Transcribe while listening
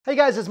Hey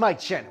guys, it's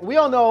Mikexingchen. We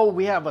all know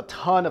we have a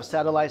ton of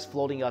satellites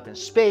floating up in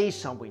space,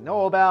 some we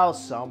know about,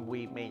 some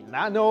we may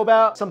not know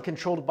about, some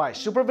controlled by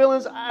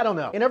supervillains, I don't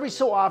know. And every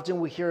so often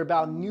we hear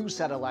about new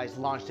satellites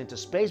launched into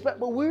space, but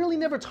we really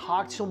never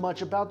talk too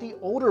much about the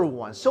older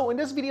ones. So in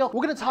this video,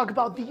 we're going to talk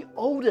about the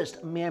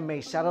oldest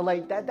man-made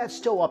satellite that's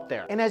still up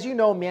there. And as you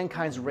know,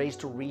 mankind's race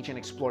to reach and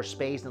explore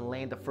space and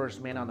land the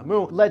first man on the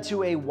moon led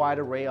to a wide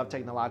array of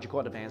technological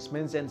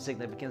advancements and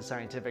significant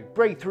scientific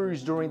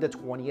breakthroughs during the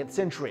 20th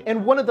century.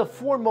 And one of the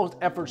foremost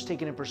efforts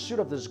taken in pursuit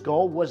of this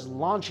goal was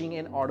launching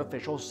an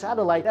artificial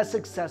satellite that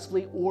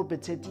successfully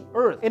orbited the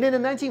Earth. And in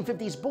the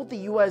 1950s, both the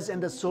US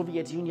and the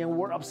Soviet Union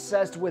were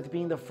obsessed with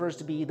being the first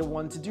to be the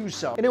one to do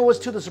so. And it was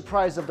to the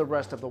surprise of the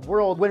rest of the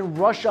world when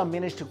Russia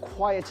managed to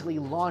quietly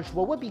launch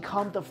what would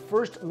become the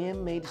first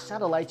man-made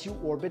satellite to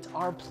orbit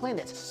our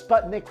planet,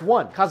 Sputnik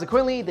One.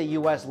 Consequently, the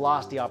US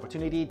lost the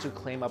opportunity to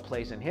claim a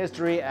place in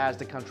history as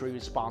the country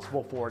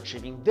responsible for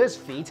achieving this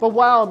feat. But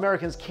while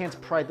Americans can't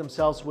pride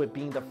themselves with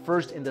being the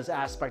first in this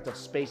aspect of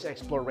space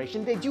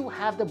exploration, they do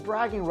have the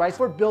bragging rights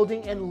for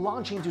building and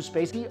launching to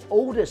space the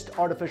oldest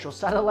artificial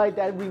satellite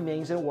that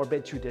remains in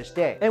orbit to this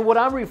day. And what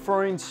I'm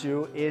referring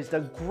to is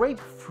the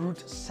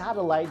grapefruit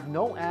satellite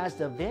known as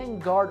the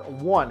Vanguard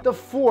 1, the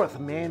fourth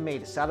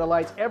man-made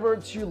satellite ever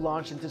to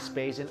launch into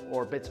space and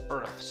orbit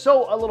Earth.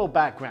 So a little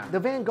background. The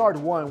Vanguard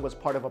 1 was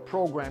part of a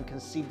program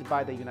conceived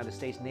by the United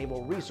States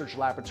Naval Research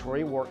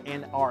Laboratory, or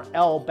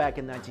NRL, back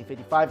in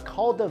 1955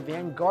 called the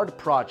Vanguard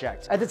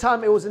Project. At the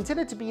time, it was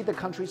intended to be the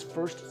country's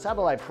first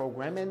satellite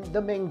program, and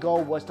the main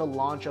goal was to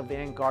launch a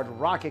Vanguard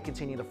rocket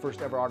containing the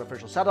first ever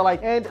artificial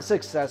satellite and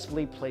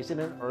successfully place it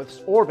in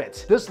Earth's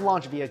orbit. This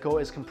launch vehicle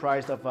is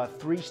comprised of a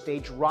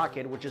three-stage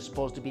rocket which is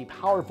supposed to be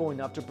powerful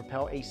enough to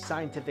propel a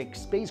scientific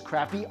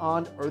spacecraft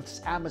beyond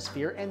Earth's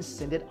atmosphere and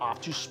send it off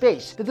to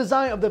space. The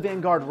design of the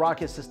Vanguard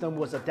rocket system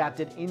was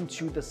adapted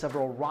into the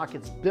several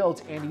rockets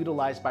built and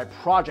utilized by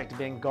Project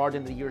Vanguard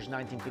in the years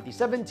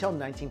 1957 till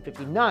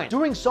 1959.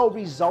 Doing so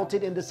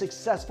resulted in the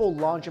successful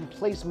launch and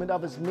placement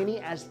of as many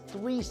as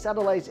 3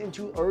 satellites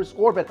into Earth's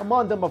orbit,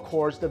 among them of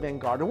course the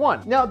Vanguard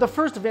 1. Now the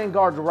first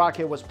Vanguard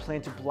rocket was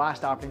planned to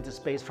blast off into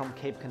space from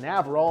Cape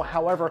Canaveral.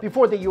 However,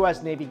 before the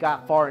US Navy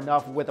got far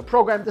enough with the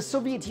program, the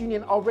Soviet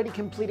Union already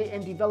completed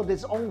and developed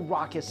its own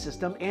rocket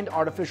system and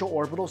artificial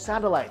orbital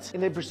satellites,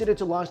 and they proceeded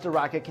to launch the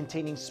rocket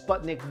containing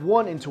Sputnik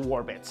 1 into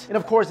orbit. And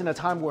of course, in a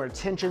time where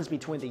tensions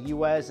between the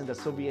US and the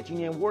Soviet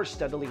Union were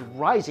steadily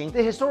rising,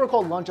 the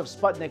historical launch of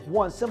Sputnik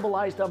 1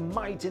 symbolized the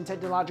might and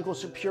technological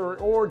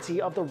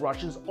superiority of the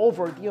Russians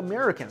over the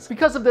Americans.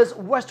 Because of this,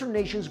 Western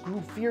nations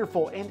grew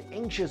fearful and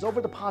anxious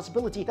over the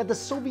possibility that the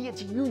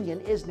Soviet Union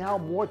is now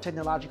more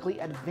technologically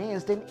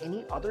advanced than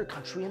any other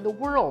country in the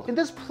world. And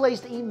this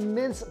placed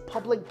immense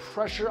public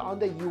pressure on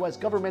the US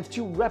government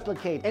to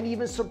replicate and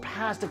even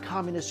surpass the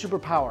communist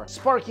superpower,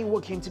 sparking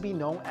what came to be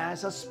known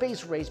as a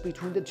space race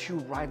between the two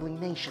rivaling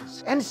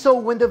nations. And so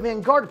when the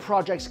Vanguard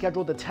project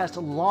scheduled the test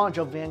launch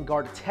of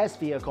Vanguard Test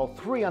Vehicle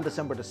 3 on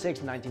December 6,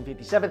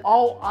 1957,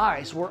 all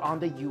eyes were on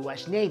the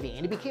US Navy,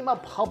 and it became a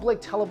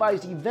public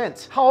televised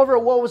event. However,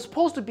 what was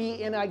supposed to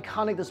be an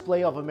iconic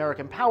display of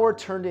American power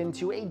turned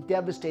into a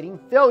devastating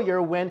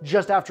failure when,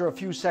 just after a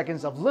few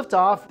seconds of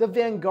liftoff, the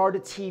Vanguard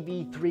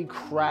TV-3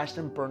 crashed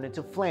and burned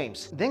into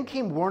flames. Then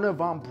came Wernher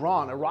Von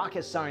Braun, a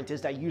rocket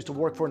scientist that used to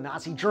work for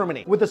Nazi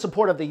Germany. With the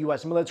support of the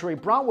US military,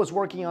 Braun was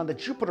working on the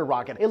Jupiter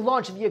rocket, a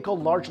launch vehicle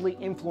largely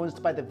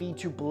influenced by the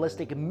V-2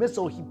 ballistic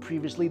missile he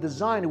previously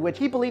designed, which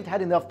he believed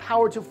had enough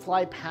power to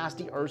fly past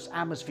the Earth's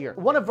atmosphere.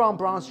 One of Von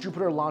Braun's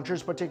Jupiter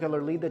launchers,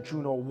 particularly the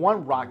Juno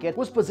 1 rocket,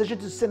 was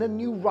positioned to send a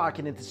new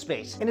rocket into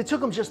space, and it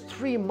took him just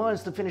 3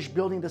 months to finish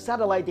building the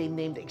satellite they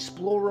named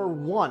Explorer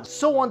 1.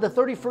 So on the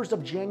 31st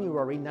of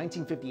January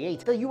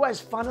 1958, the US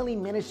finally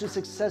managed to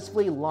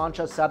successfully launch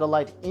a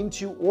satellite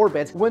into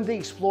orbit when the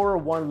Explorer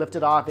 1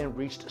 lifted off and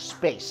reached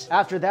space.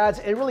 After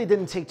that, it really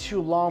didn't take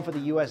too long for the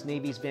US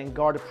Navy's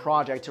Vanguard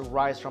project to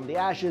rise from the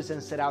ashes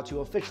and set out to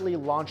officially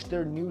launch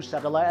their new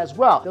satellite as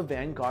well, the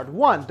Vanguard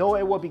 1. Though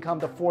it would become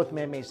the fourth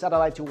man-made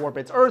satellite to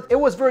orbit Earth, it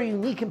was very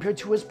unique compared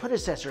to its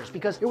predecessors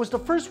because it was the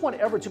first one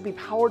ever to be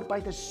powered by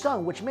the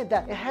sun, which meant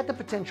that it had the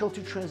potential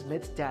to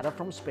transmit data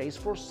from space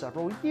for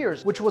several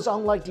years, which was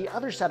unlike the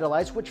other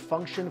satellites which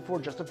functioned for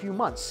just a few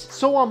months.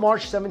 So on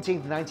March 17,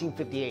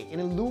 1958, an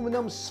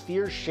aluminum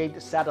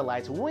sphere-shaped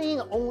satellite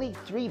weighing only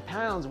 3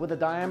 pounds with a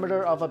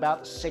diameter of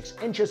about 6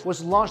 inches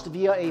was launched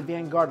via a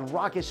Vanguard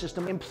rocket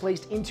system and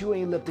placed into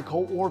an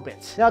elliptical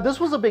orbit. Now this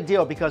was a big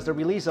deal because the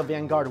release of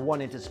Vanguard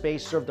 1 into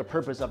space served the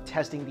purpose of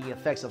testing the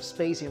effects of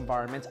space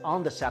environment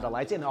on the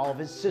satellites and all of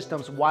its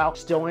systems while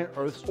still in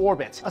Earth's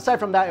orbit. Aside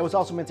from that, it was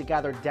also meant to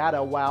gather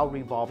data while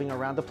revolving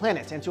around the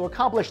planet, and to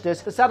accomplish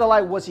this, the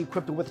satellite was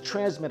equipped with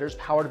transmitters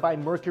powered by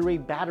mercury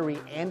battery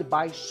and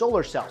by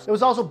solar cells. It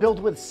was also built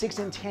with 6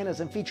 antennas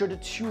and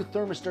featured 2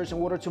 thermistors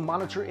in order to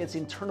monitor its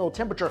internal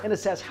temperature and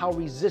assess how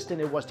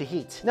resistant it was to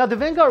heat. Now the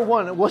Vanguard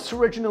 1 was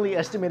originally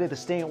estimated to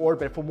stay in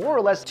orbit for more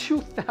or less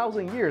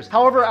 2,000 years.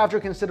 However, after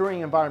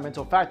considering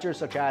environmental factors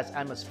such as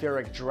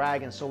atmospheric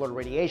drag and solar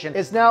radiation,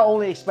 it's now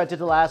only expected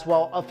to last,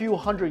 well, a few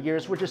hundred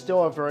years, which which is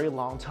still a very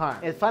long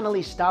time. It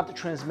finally stopped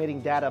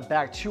transmitting data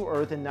back to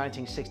Earth in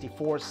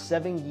 1964,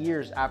 7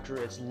 years after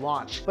its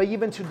launch. But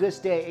even to this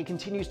day, it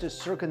continues to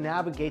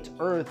circumnavigate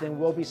Earth and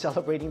will be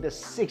celebrating the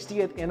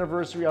 60th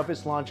anniversary of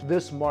its launch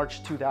this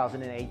March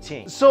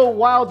 2018. So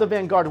while the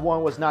Vanguard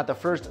 1 was not the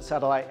first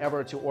satellite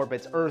ever to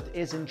orbit Earth,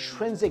 its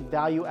intrinsic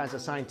value as a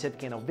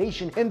scientific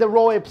innovation and the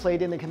role it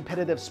played in the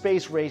competitive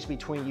space race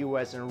between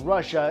US and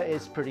Russia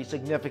is pretty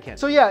significant.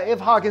 So yeah, if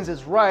Hawkins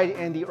is right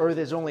and the Earth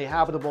is only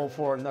habitable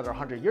for another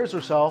 100 years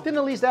or so, then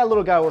at least that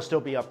little guy will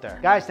still be up there.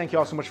 Guys, thank you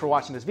all so much for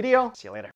watching this video. See you later.